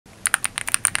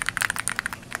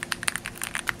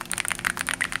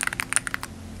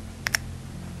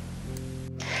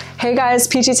Hey guys,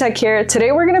 PT Tech here.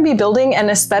 Today we're going to be building an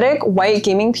aesthetic white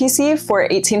gaming PC for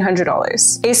 $1,800.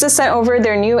 Asus sent over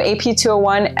their new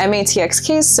AP201 MATX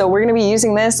case, so we're going to be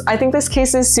using this. I think this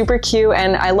case is super cute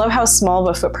and I love how small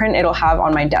of a footprint it'll have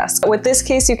on my desk. With this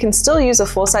case, you can still use a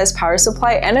full-size power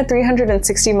supply and a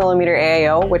 360mm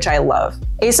AIO, which I love.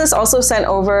 Asus also sent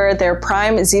over their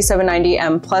Prime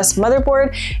Z790M Plus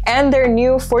motherboard and their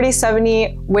new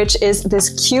 4070, which is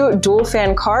this cute dual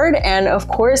fan card, and of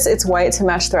course it's white to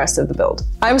match the rest of the build.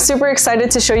 I'm super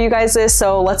excited to show you guys this,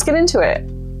 so let's get into it.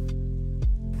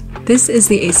 This is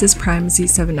the Asus Prime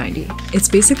Z790. It's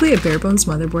basically a bare bones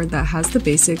motherboard that has the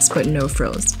basics but no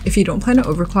frills. If you don't plan to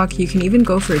overclock, you can even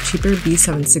go for a cheaper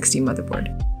B760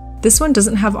 motherboard. This one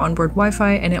doesn't have onboard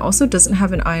Wi-Fi, and it also doesn't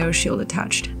have an AIO shield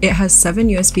attached. It has 7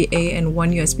 USB-A and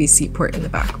 1 USB-C port in the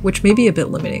back, which may be a bit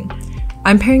limiting.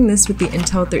 I'm pairing this with the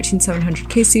Intel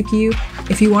 13700K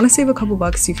CPU. If you want to save a couple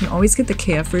bucks, you can always get the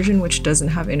KF version, which doesn't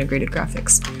have integrated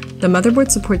graphics. The motherboard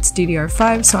supports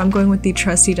DDR5, so I'm going with the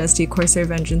trusty dusty Corsair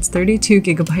Vengeance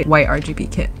 32GB white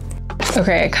RGB kit.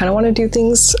 Okay, I kind of want to do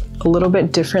things a little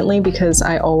bit differently because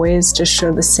I always just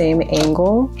show the same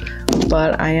angle,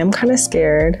 but I am kind of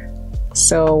scared.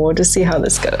 So we'll just see how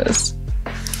this goes.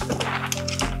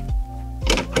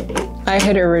 I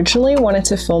had originally wanted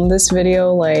to film this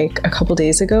video like a couple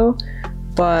days ago,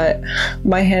 but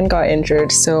my hand got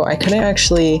injured, so I couldn't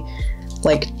actually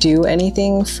like do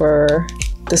anything for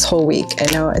this whole week, and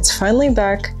now it's finally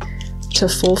back to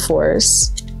full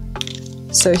force.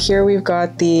 So here we've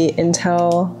got the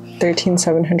Intel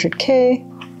 13700K.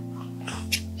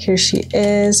 Here she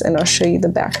is, and I'll show you the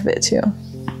back of it too.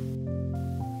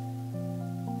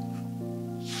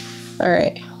 All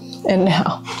right, and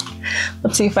now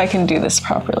let's see if I can do this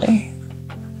properly.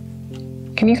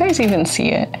 Can you guys even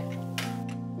see it?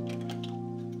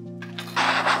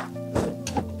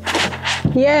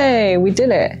 Yay, we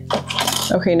did it.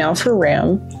 Okay, now for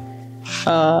RAM,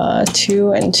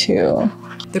 2 and 2.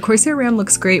 The Corsair RAM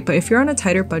looks great, but if you're on a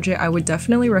tighter budget, I would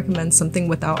definitely recommend something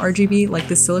without RGB, like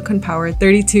the silicon powered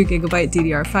 32GB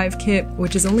DDR5 kit,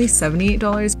 which is only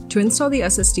 $78. To install the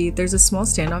SSD, there's a small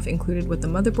standoff included with the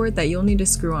motherboard that you'll need to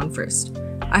screw on first.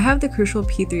 I have the Crucial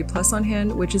P3 Plus on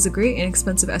hand, which is a great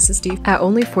inexpensive SSD at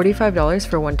only $45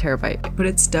 for 1TB, but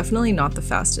it's definitely not the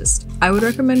fastest. I would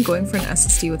recommend going for an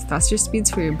SSD with faster speeds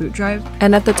for your boot drive,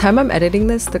 and at the time I'm editing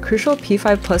this, the Crucial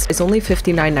P5 Plus is only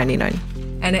 $59.99.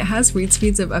 And it has read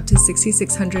speeds of up to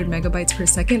 6600 megabytes per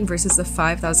second versus the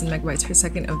 5000 megabytes per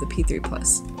second of the P3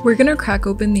 Plus. We're gonna crack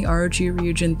open the ROG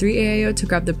Ryuo 3 AIO to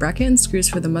grab the bracket and screws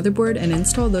for the motherboard and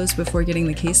install those before getting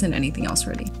the case and anything else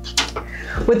ready.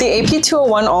 With the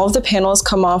AP201, all of the panels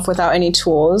come off without any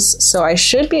tools, so I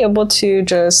should be able to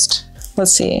just,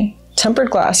 let's see, tempered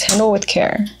glass, handle with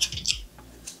care.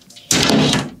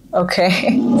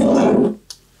 Okay.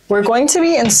 We're going to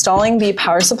be installing the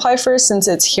power supply first since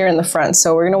it's here in the front,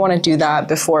 so we're going to want to do that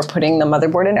before putting the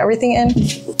motherboard and everything in.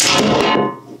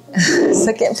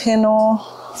 Second panel.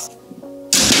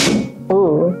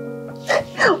 Ooh.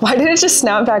 Why did it just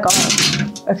snap back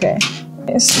on? Okay.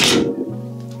 Nice.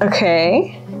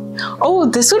 Okay. Oh,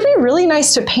 this would be really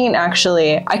nice to paint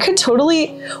actually. I could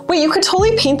totally, wait, you could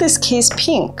totally paint this case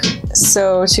pink.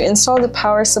 So to install the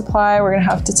power supply, we're going to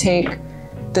have to take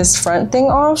this front thing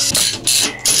off.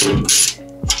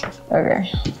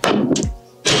 Okay,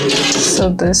 so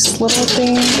this little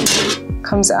thing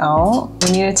comes out.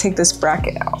 We need to take this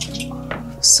bracket out.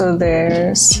 So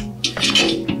there's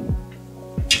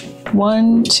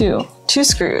 1, 2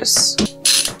 screws.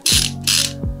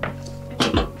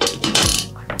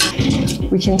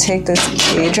 We can take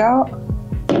this cage out.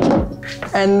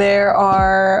 And there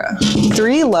are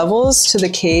 3 levels to the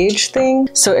cage thing.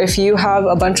 So if you have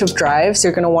a bunch of drives,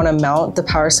 you're gonna wanna mount the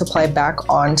power supply back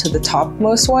onto the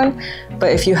topmost one.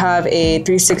 But if you have a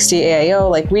 360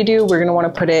 AIO like we do, we're gonna wanna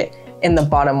put it in the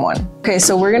bottom one. Okay,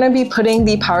 so we're gonna be putting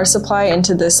the power supply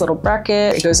into this little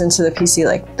bracket. It goes into the PC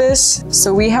like this.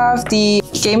 So we have the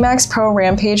GameMax Pro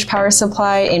Rampage power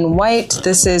supply in white.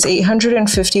 This is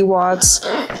 850 watts.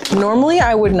 Normally,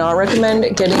 I would not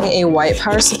recommend getting a white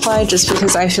power supply just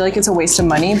because I feel like it's a waste of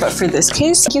money, but for this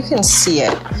case, you can see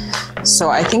it. So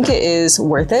I think it is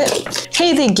worth it.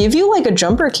 Hey, they give you like a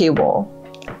jumper cable.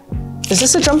 Is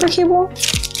this a jumper cable?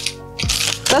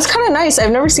 That's kind of nice.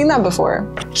 I've never seen that before.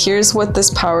 Here's what this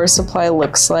power supply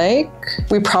looks like.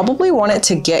 We probably want it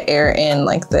to get air in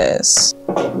like this.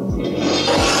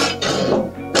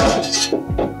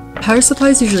 Power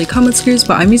supplies usually come with screws,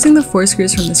 but I'm using the 4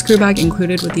 screws from the screw bag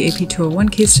included with the AP201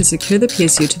 case to secure the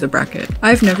PSU to the bracket.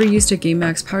 I've never used a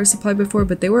GameMax power supply before,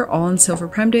 but they were all on sale for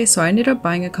Prime Day, so I ended up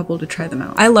buying a couple to try them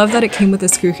out. I love that it came with a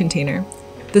screw container.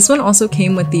 This one also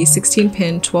came with the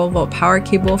 16-pin 12-volt power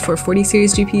cable for 40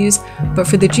 series GPUs, but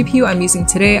for the GPU I'm using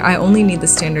today, I only need the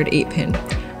standard 8-pin.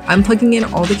 I'm plugging in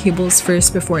all the cables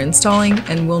first before installing,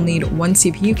 and we'll need one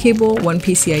CPU cable, one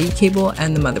PCIe cable,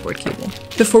 and the motherboard cable.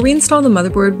 Before we install the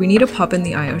motherboard, we need to pop in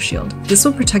the AIO shield. This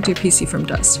will protect your PC from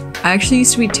dust. I actually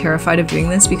used to be terrified of doing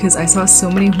this because I saw so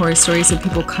many horror stories of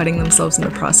people cutting themselves in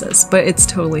the process, but it's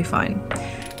totally fine.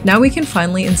 Now we can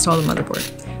finally install the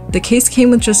motherboard. The case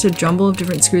came with just a jumble of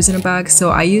different screws in a bag,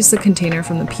 so I used the container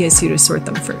from the PSU to sort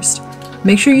them first.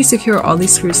 Make sure you secure all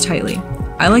these screws tightly.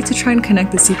 I like to try and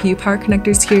connect the CPU power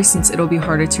connectors here since it'll be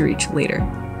harder to reach later.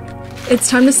 It's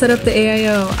time to set up the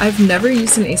AIO. I've never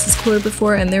used an Asus cooler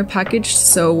before and they're packaged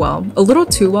so well. A little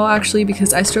too well actually,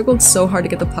 because I struggled so hard to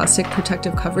get the plastic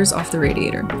protective covers off the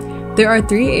radiator. There are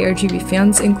 3 ARGB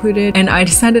fans included, and I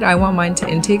decided I want mine to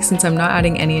intake since I'm not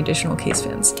adding any additional case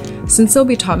fans. Since they'll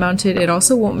be top mounted, it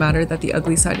also won't matter that the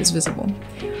ugly side is visible.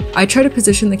 I try to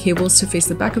position the cables to face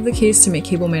the back of the case to make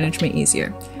cable management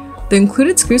easier. The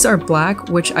included screws are black,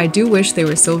 which I do wish they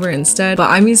were silver instead, but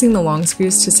I'm using the long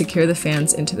screws to secure the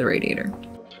fans into the radiator.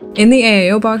 In the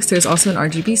AIO box, there's also an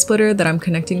RGB splitter that I'm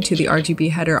connecting to the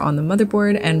RGB header on the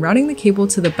motherboard and routing the cable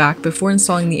to the back before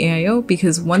installing the AIO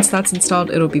because once that's installed,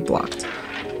 it'll be blocked.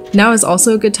 Now is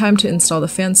also a good time to install the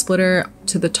fan splitter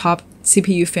to the top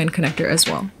CPU fan connector as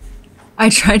well. I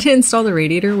tried to install the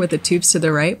radiator with the tubes to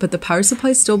the right, but the power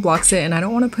supply still blocks it and I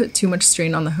don't want to put too much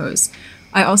strain on the hose.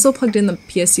 I also plugged in the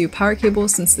PSU power cable.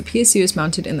 Since the PSU is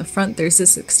mounted in the front, there's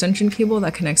this extension cable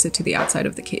that connects it to the outside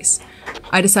of the case.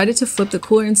 I decided to flip the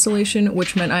cooler installation,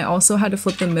 which meant I also had to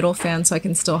flip the middle fan so I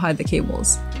can still hide the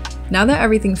cables. Now that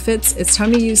everything fits, it's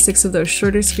time to use 6 of those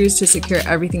shorter screws to secure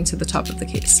everything to the top of the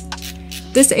case.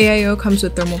 This AIO comes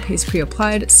with thermal paste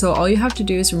pre-applied, so all you have to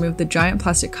do is remove the giant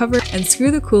plastic cover and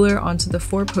screw the cooler onto the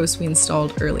 4 posts we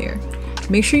installed earlier.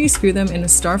 Make sure you screw them in a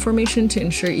star formation to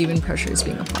ensure even pressure is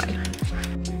being applied.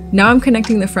 Now I'm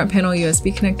connecting the front panel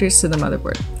USB connectors to the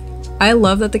motherboard. I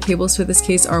love that the cables for this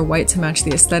case are white to match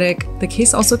the aesthetic. The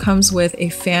case also comes with a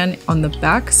fan on the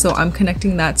back, so I'm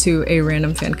connecting that to a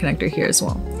random fan connector here as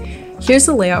well. Here's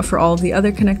the layout for all of the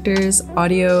other connectors: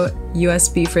 audio,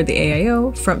 USB for the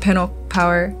AIO, front panel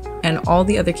power, and all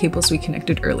the other cables we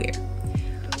connected earlier.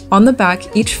 On the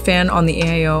back, each fan on the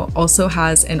AIO also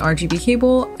has an RGB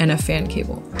cable and a fan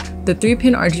cable. The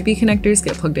 3-pin RGB connectors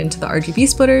get plugged into the RGB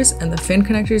splitters, and the fan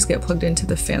connectors get plugged into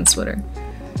the fan splitter.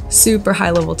 Super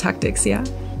high-level tactics, yeah?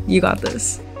 You got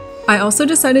this. I also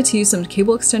decided to use some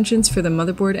cable extensions for the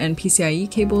motherboard and PCIe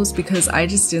cables because I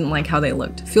just didn't like how they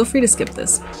looked. Feel free to skip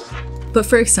this. But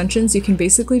for extensions, you can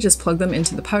basically just plug them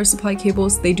into the power supply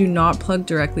cables. They do not plug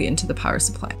directly into the power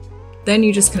supply. Then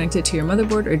you just connect it to your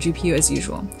motherboard or GPU as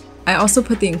usual. I also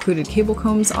put the included cable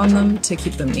combs on them to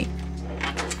keep them neat.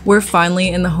 We're finally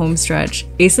in the home stretch.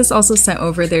 Asus also sent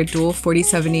over their dual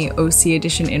 4070 OC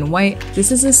edition in white.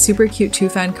 This is a super cute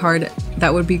 2-fan card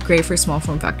that would be great for small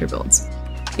form factor builds.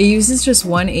 It uses just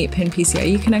one 8-pin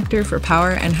PCIe connector for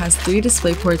power and has 3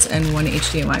 display ports and 1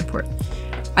 HDMI port.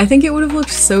 I think it would have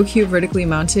looked so cute vertically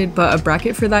mounted, but a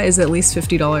bracket for that is at least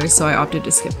 $50, so I opted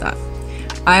to skip that.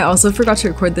 I also forgot to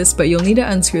record this, but you'll need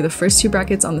to unscrew the first 2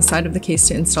 brackets on the side of the case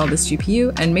to install this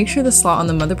GPU and make sure the slot on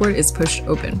the motherboard is pushed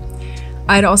open.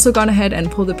 I had also gone ahead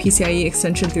and pulled the PCIe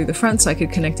extension through the front so I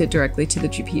could connect it directly to the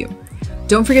GPU.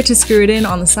 Don't forget to screw it in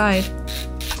on the side.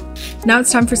 Now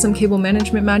it's time for some cable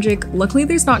management magic. Luckily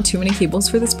there's not too many cables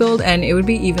for this build, and it would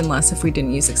be even less if we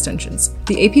didn't use extensions.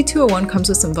 The AP201 comes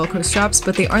with some Velcro straps,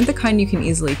 but they aren't the kind you can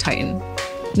easily tighten.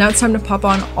 Now it's time to pop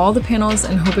on all the panels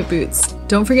and hope it boots.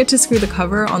 Don't forget to screw the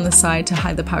cover on the side to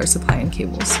hide the power supply and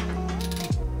cables.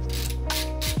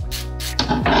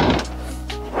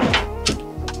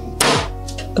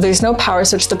 There's no power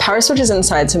switch. The power switch is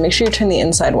inside, so make sure you turn the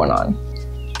inside one on.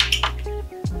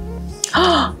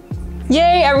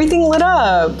 Yay, everything lit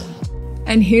up!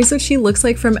 And here's what she looks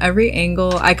like from every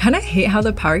angle. I kind of hate how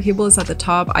the power cable is at the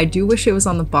top. I do wish it was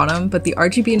on the bottom, but the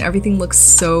RGB and everything looks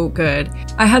so good.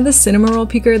 I had the cinema roll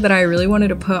peaker that I really wanted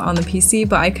to put on the PC,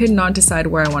 but I could not decide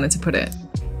where I wanted to put it.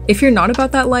 If you're not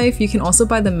about that life, you can also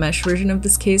buy the mesh version of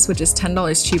this case, which is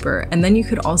 $10 cheaper, and then you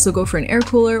could also go for an air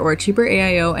cooler or a cheaper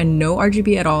AIO and no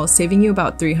RGB at all, saving you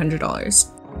about $300.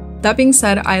 That being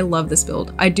said, I love this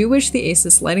build. I do wish the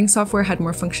Asus lighting software had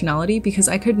more functionality because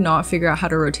I could not figure out how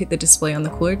to rotate the display on the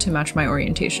cooler to match my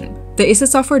orientation. The Asus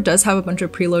software does have a bunch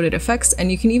of preloaded effects,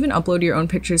 and you can even upload your own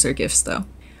pictures or GIFs though.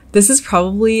 This is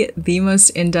probably the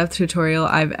most in-depth tutorial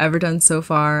I've ever done so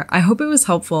far. I hope it was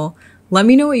helpful. Let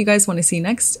me know what you guys want to see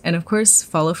next, and of course,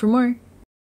 follow for more.